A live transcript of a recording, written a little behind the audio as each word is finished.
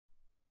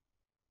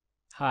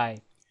Hi,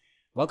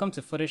 welcome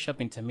to Photoshop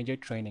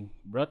Intermediate Training,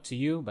 brought to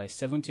you by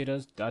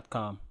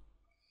 7tutors.com.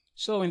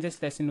 So in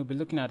this lesson, we'll be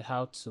looking at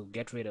how to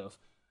get rid of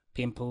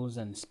pimples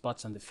and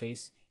spots on the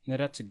face in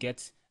order to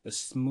get a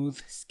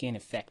smooth skin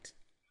effect.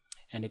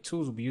 And the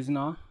tools we'll be using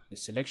are the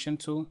selection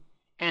tool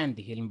and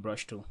the healing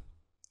brush tool.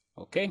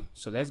 Okay,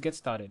 so let's get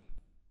started.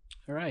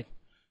 Alright,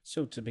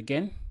 so to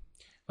begin,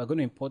 we're going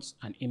to import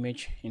an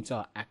image into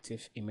our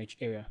active image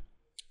area.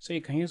 So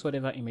you can use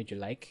whatever image you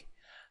like.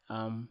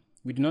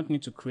 We do not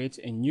need to create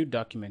a new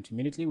document.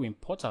 Immediately we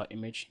import our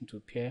image to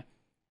appear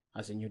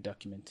as a new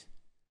document.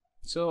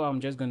 So I'm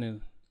just going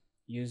to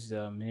use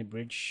the mini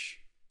bridge,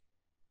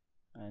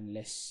 and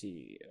let's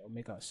see, I'll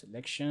make our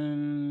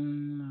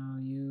selection.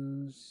 I'll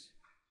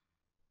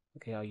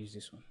use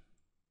this one.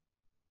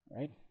 All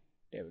right,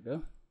 there we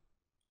go.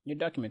 New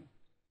document.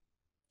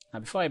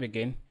 Now before I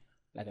begin,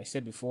 like I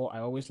said before,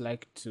 I always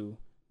like to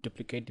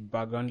duplicate the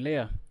background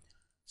layer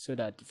so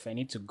that if I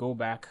need to go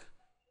back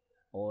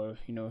or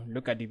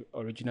look at the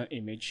original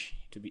image,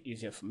 to be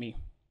easier for me.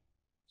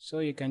 So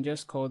you can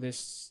just call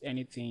this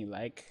anything you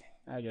like.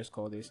 I'll just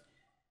call this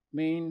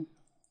main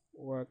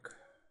work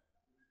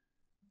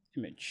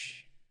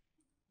image.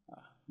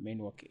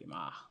 Main work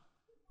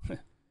image.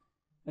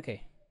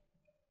 Okay.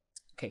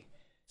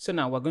 So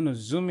now we're going to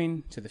zoom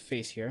in to the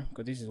face here,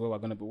 because this is where we're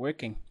going to be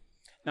working.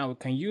 Now we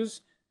can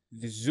use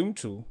the zoom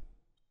tool,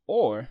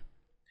 or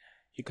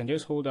you can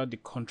just hold out the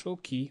control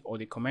key or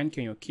the command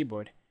key on your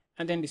keyboard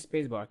and then the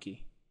spacebar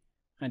key,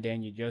 and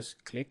then you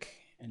just click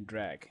and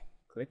drag.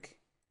 Click,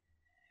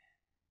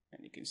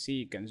 and you can see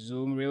you can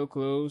zoom real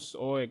close,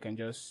 or you can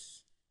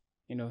just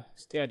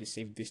stay at a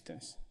safe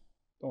distance.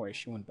 Don't worry,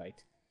 she won't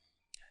bite.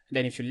 And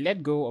then if you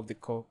let go of the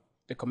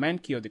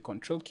command key or the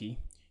control key,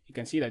 you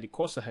can see that the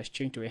cursor has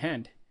changed to a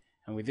hand,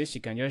 and with this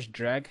you can just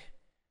drag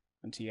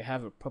until you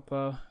have a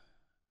proper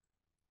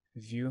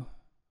view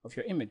of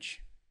your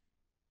image.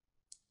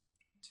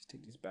 Just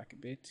take this back a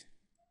bit.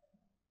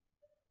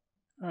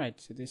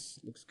 Alright, so this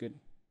looks good.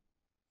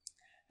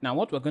 Now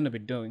what we're going to be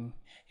doing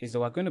is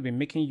that we're going to be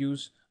making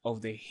use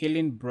of the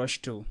healing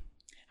brush tool,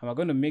 and we're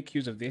going to make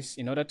use of this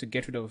in order to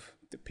get rid of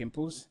the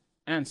pimples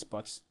and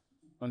spots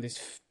on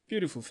this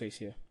beautiful face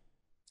here.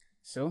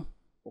 So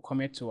we'll come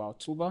here to our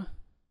toolbar,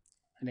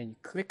 and then you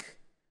click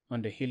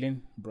on the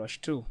healing brush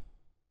tool.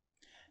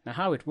 Now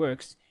how it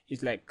works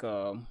is like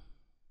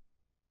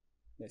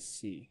let's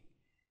see,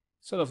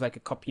 sort of like a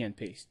copy and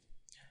paste.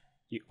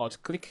 You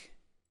alt click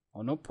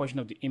on no portion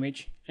of the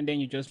image, and then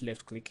you just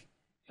left click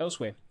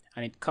elsewhere,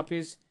 and it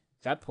copies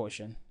that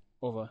portion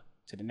over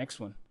to the next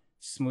one,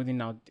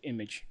 smoothing out the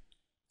image.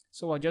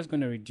 So we're just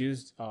going to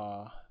reduce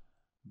our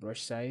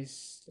brush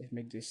size. Let's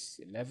make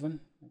this 11.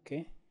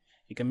 Okay,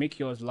 you can make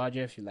yours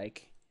larger if you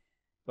like,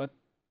 but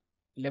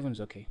 11 is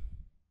okay.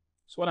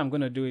 So what I'm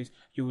going to do is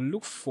you will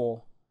look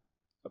for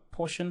a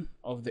portion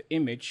of the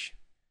image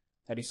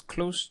that is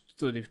close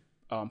to the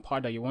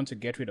part that you want to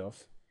get rid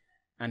of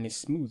and is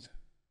smooth.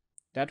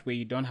 That way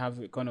you don't have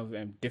a kind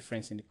of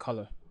difference in the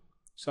color.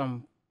 So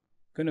I'm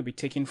going to be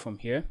taking from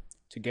here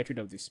to get rid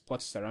of the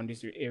spots around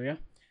this area.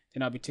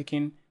 Then I'll be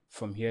taking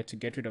from here to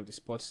get rid of the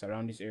spots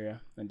around this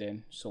area, and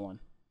then so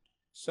on.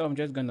 So I'm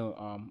just going to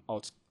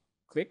alt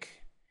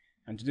click,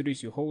 and to do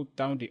this you hold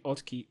down the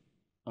alt key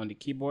on the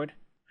keyboard,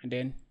 and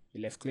then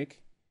you left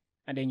click,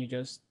 and then you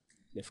just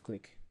left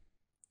click.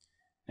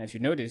 Now if you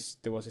notice,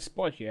 there was a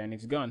spot here and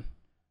it's gone.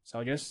 So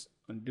I'll just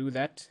undo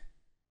that.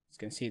 As you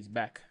can see, it's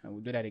back, and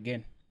we'll do that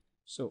again.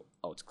 So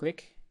alt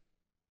click,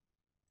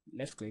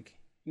 left click,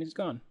 and it's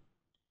gone.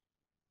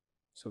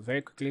 So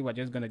very quickly we're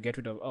just going to get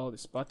rid of all the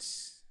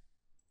spots.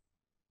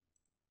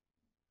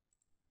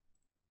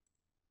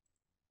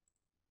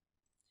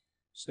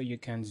 So you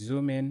can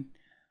zoom in,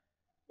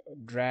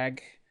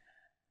 drag,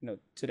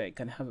 so that you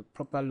can have a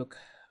proper look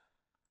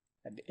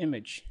at the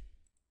image.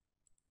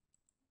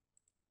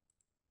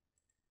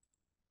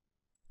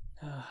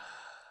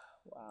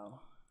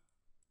 Wow,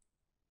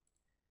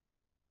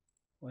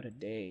 what a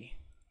day.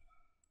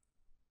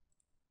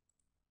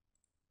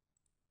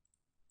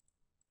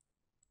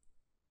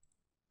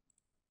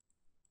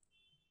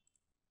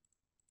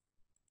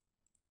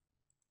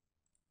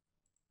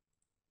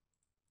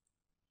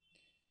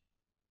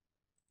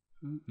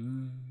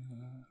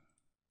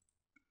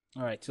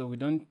 Alright, so we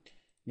don't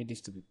need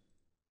this to be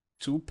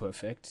too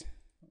perfect,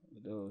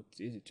 although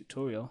it is a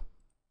tutorial.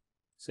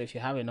 So if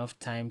you have enough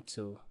time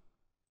to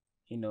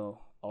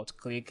alt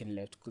click and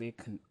left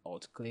click and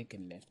alt click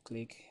and left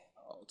click,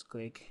 alt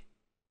click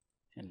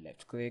and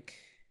left click,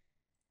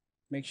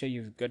 make sure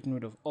you've gotten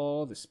rid of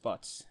all the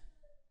spots.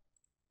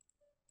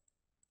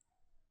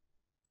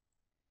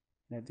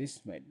 Now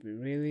this might be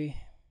really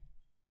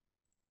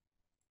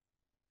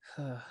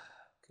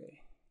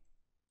okay.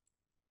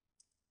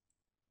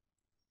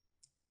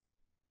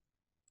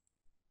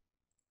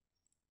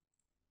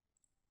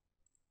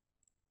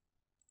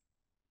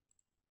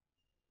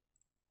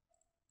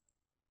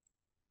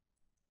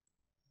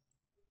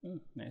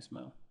 Nice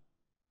smile.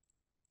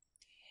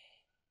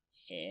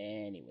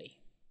 Anyway,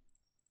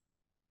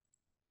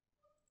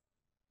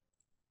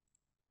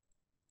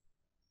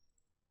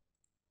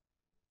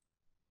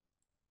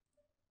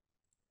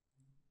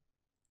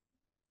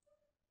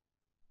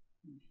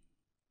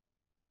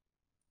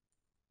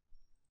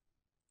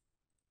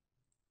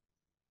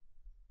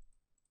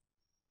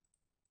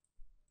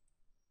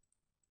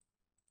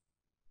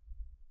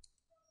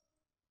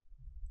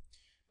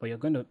 but you're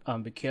going to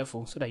be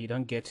careful so that you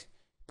don't get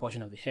a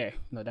portion of the hair.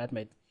 Now that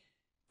might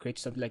create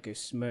something like a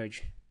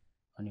smudge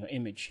on your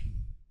image.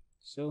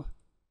 So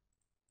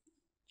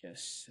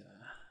just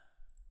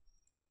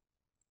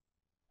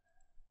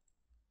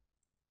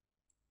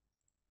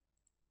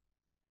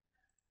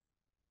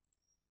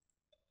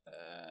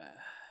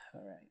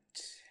all right.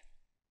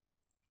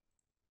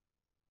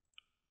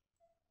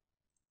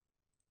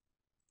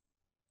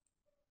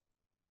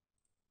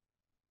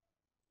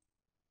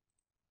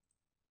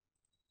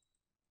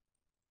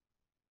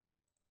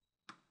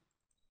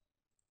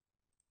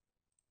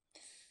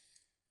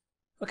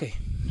 Okay,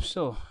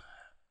 so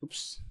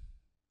oops,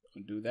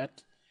 I'll do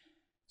that.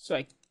 So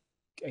I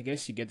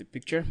guess you get the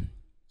picture.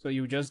 So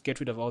you just get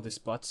rid of all the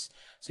spots.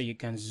 So you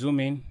can zoom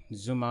in,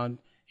 zoom out,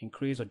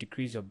 increase or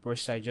decrease your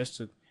brush size just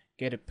to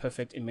get a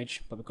perfect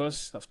image. But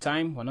because of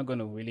time, we're not going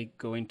to really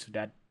go into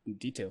that in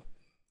detail.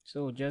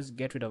 So just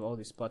get rid of all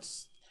the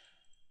spots.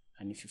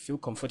 And if you feel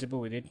comfortable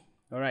with it,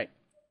 all right.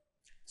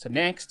 So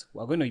next,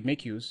 we're going to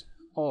make use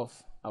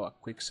of our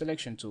quick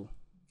selection tool.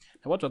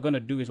 Now what we're going to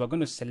do is we're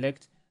going to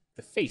select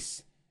the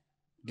face,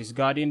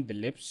 discarding the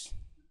lips,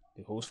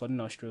 the holes for the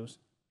nostrils,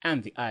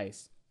 and the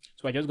eyes.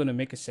 So we're just going to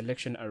make a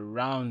selection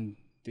around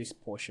this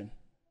portion.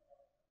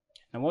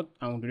 Now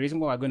the reason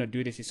why we're going to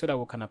do this is so that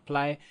we can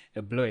apply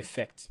a blur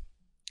effect.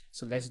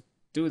 So let's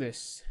do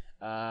this.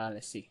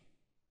 Let's see.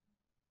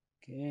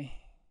 Okay.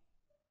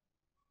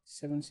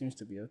 7 seems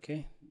to be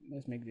okay.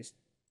 Let's make this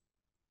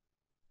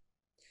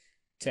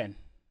 10.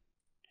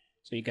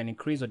 So you can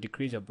increase or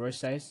decrease your brush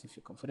size if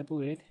you're comfortable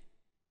with it.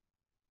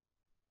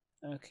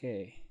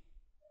 Okay.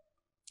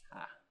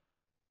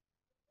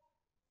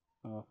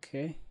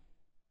 Okay.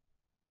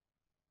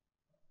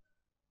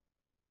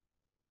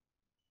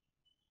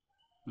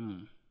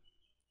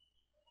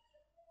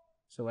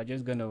 So we're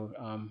just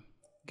gonna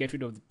get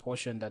rid of the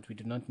portion that we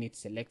do not need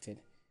selected.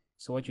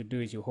 So what you do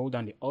is you hold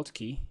down the Alt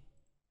key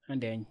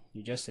and then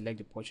you just select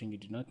the portion you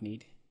do not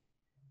need,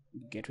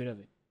 get rid of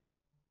it.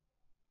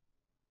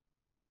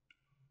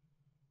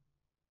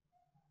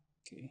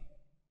 Okay.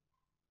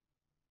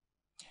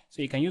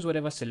 So you can use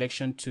whatever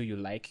selection tool you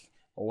like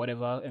or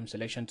whatever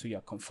selection tool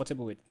you're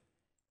comfortable with.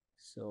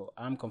 So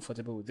I'm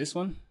comfortable with this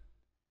one.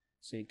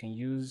 So you can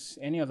use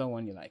any other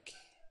one you like.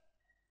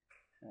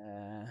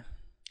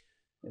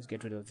 Let's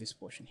get rid of this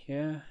portion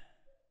here.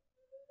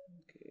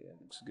 Okay,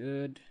 that looks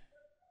good.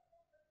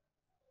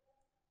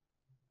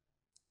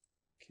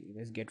 Okay,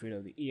 let's get rid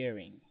of the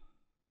earring.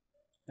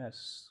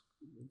 That's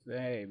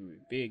very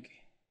big.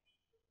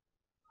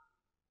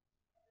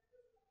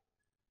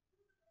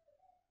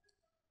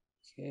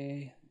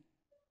 Okay,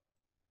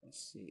 let's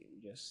see,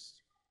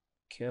 just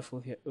careful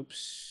here.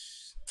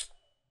 Oops,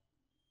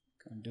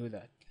 can't do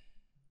that.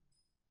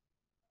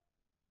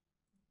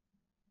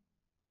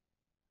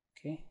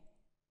 Okay,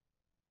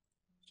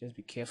 just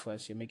be careful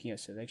as you're making your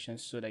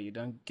selections so that you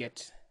don't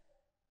get.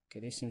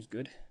 Okay, this seems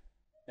good.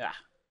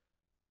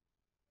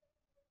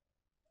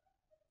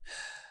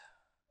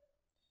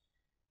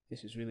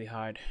 This is really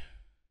hard.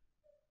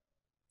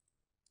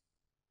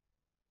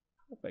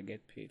 Hope I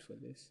get paid for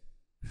this.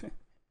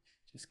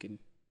 Just kidding.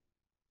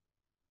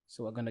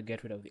 So we're gonna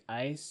get rid of the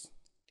eyes,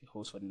 the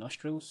holes for the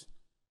nostrils,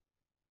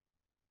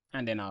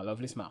 and then our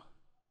lovely smile.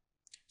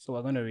 So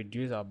we're gonna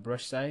reduce our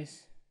brush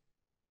size.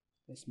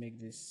 Let's make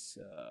this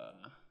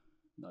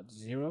not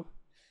 0.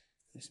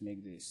 Let's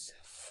make this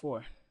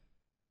 4.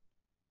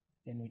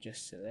 Then we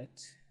just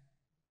select,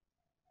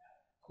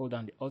 hold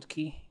down the Alt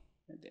key,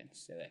 and then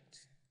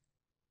select.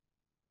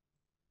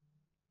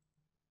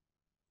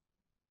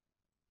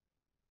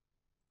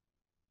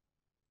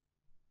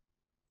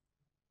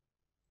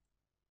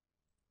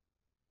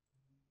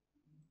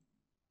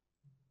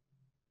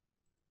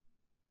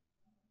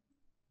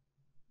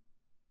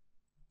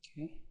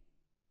 Okay,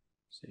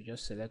 so you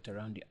just select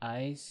around the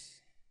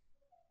eyes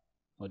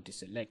or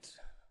deselect.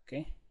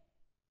 Okay,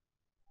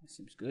 that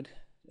seems good.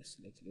 Just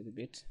select a little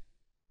bit.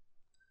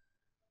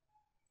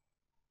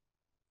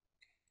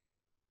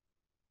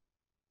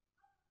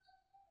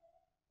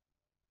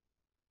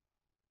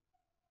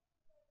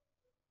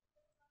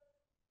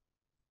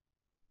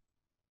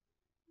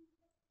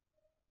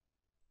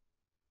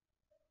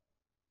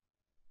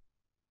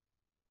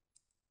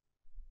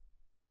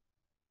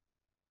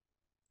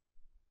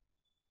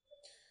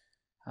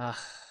 So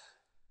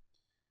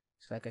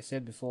like I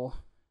said before,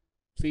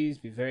 please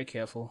be very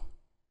careful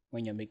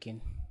when you're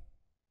making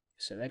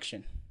a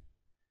selection.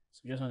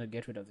 So we just want to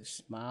get rid of the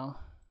smile.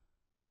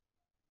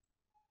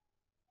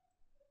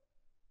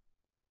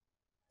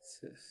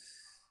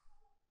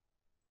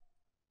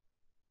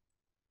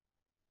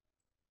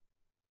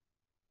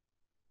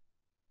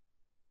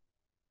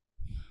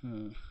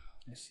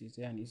 Let's see, is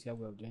there an easier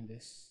way of doing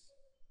this?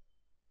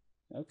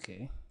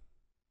 Okay.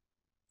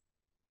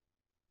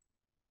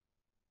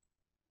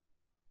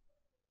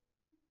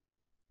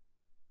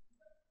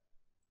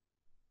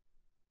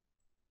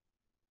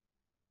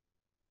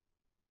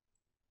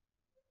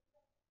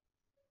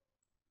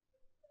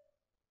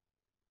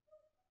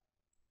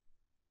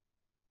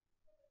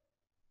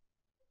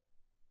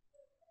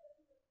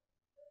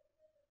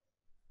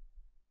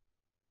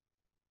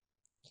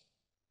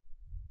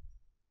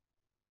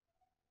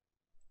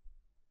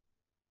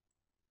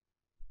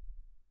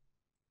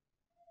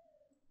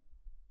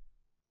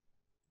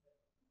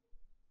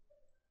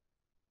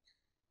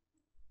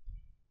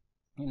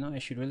 I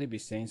should really be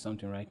saying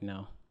something right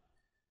now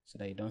so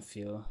that you don't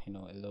feel,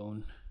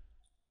 alone.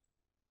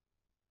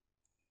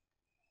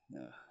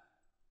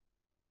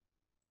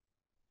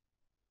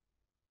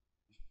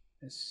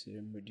 Let's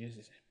reduce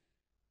it.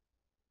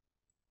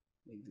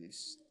 Make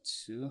this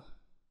 2.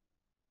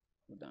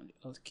 Hold down the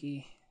Alt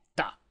key.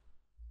 Ta.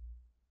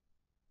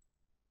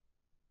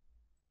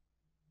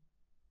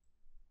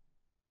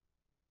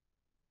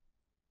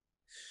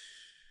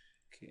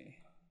 Okay.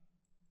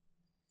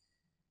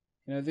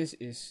 This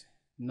is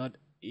not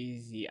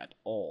easy at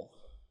all.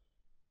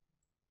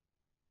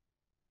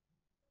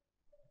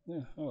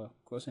 Yeah, oh well,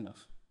 close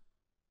enough.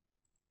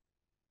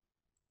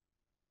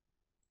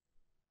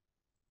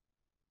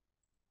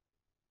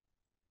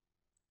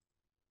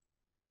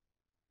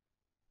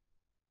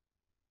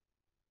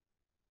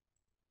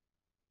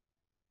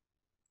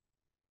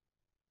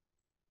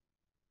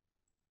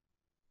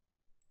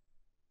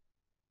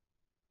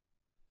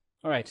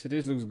 All right, so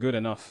this looks good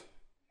enough.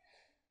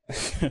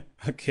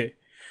 Okay.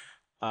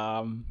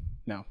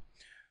 Now,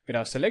 with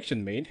our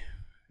selection made,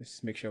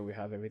 let's make sure we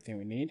have everything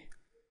we need.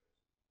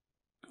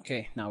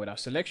 Okay, now with our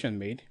selection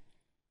made,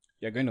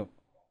 you're going to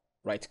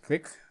right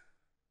click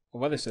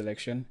over the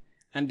selection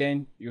and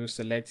then you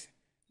select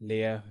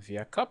layer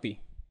via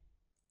copy.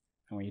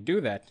 And when you do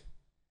that,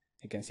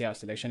 you can see our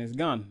selection is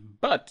gone.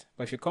 But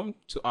if you come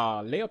to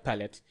our layer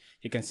palette,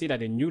 you can see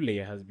that a new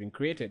layer has been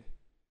created.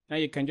 Now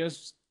you can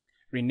just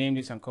rename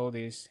this and call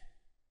this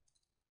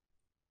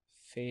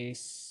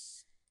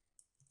face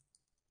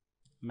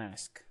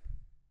mask.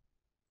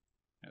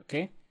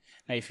 Okay,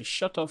 now if you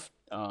shut off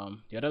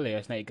the other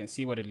layers, now you can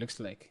see what it looks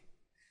like.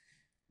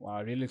 Wow,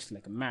 it really looks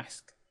like a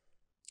mask.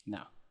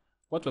 Now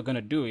what we're going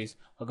to do is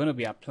we're going to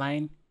be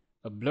applying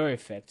a blur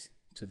effect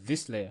to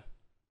this layer.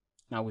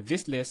 Now with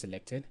this layer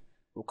selected,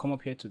 we'll come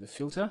up here to the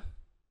filter,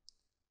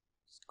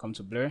 come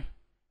to blur,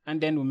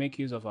 and then we'll make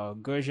use of our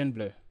Gaussian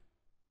blur.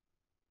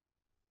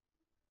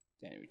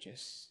 Then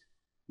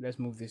let's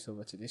move this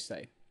over to this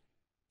side.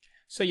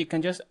 So you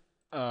can just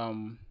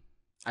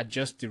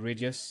adjust the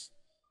radius,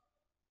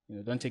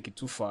 don't take it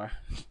too far.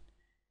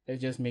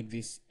 Let's just make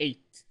this 8.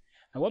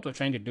 And what we're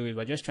trying to do is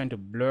we're just trying to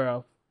blur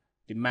out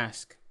the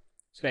mask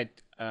so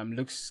that it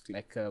looks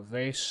like a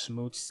very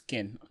smooth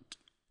skin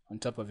on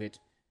top of it.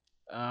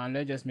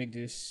 Let's just make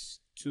this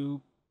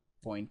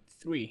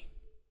 2.3.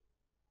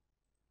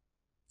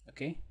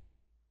 Okay,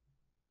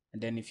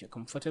 and then if you're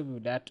comfortable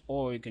with that,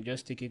 or you can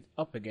just take it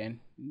up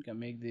again, you can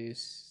make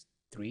this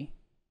 3.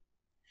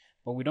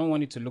 But we don't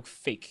want it to look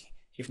fake.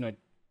 If not, it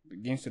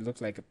begins to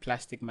look like a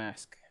plastic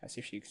mask, as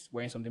if she's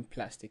wearing something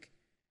plastic.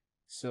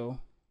 So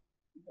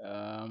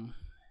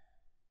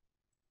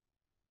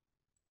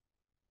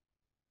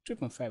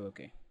 2.5.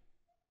 okay,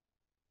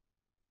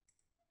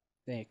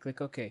 then you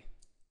click OK,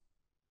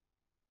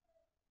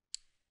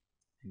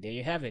 and there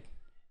you have it.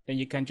 Then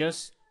you can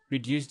just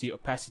reduce the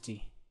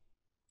opacity.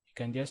 You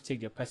can just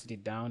take the opacity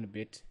down a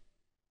bit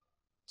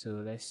to,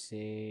 let's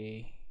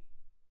say,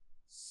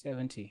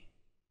 70.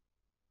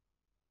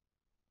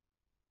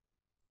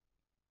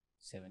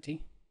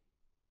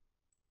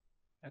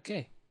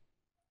 Okay,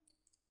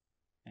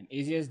 and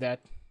easy as that,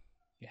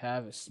 you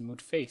have a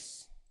smooth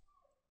face.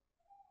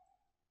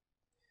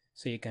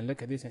 So you can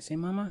look at this and say,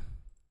 Mama,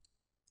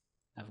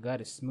 I've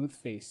got a smooth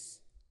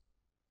face.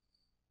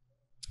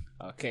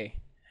 Okay,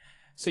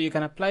 so you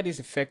can apply this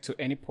effect to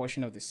any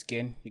portion of the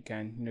skin. You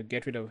can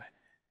get rid of,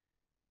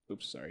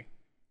 oops, sorry.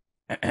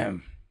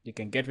 You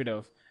can get rid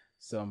of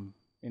some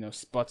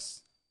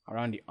spots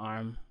around the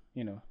arm,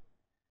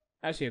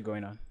 as you're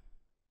going on.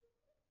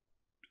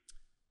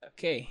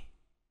 Okay,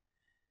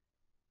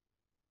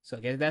 so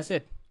I guess that's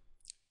it.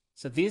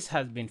 So this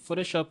has been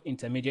Photoshop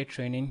Intermediate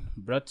Training,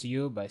 brought to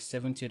you by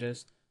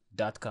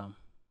 7tutors.com.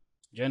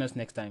 Join us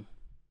next time.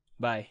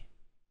 Bye.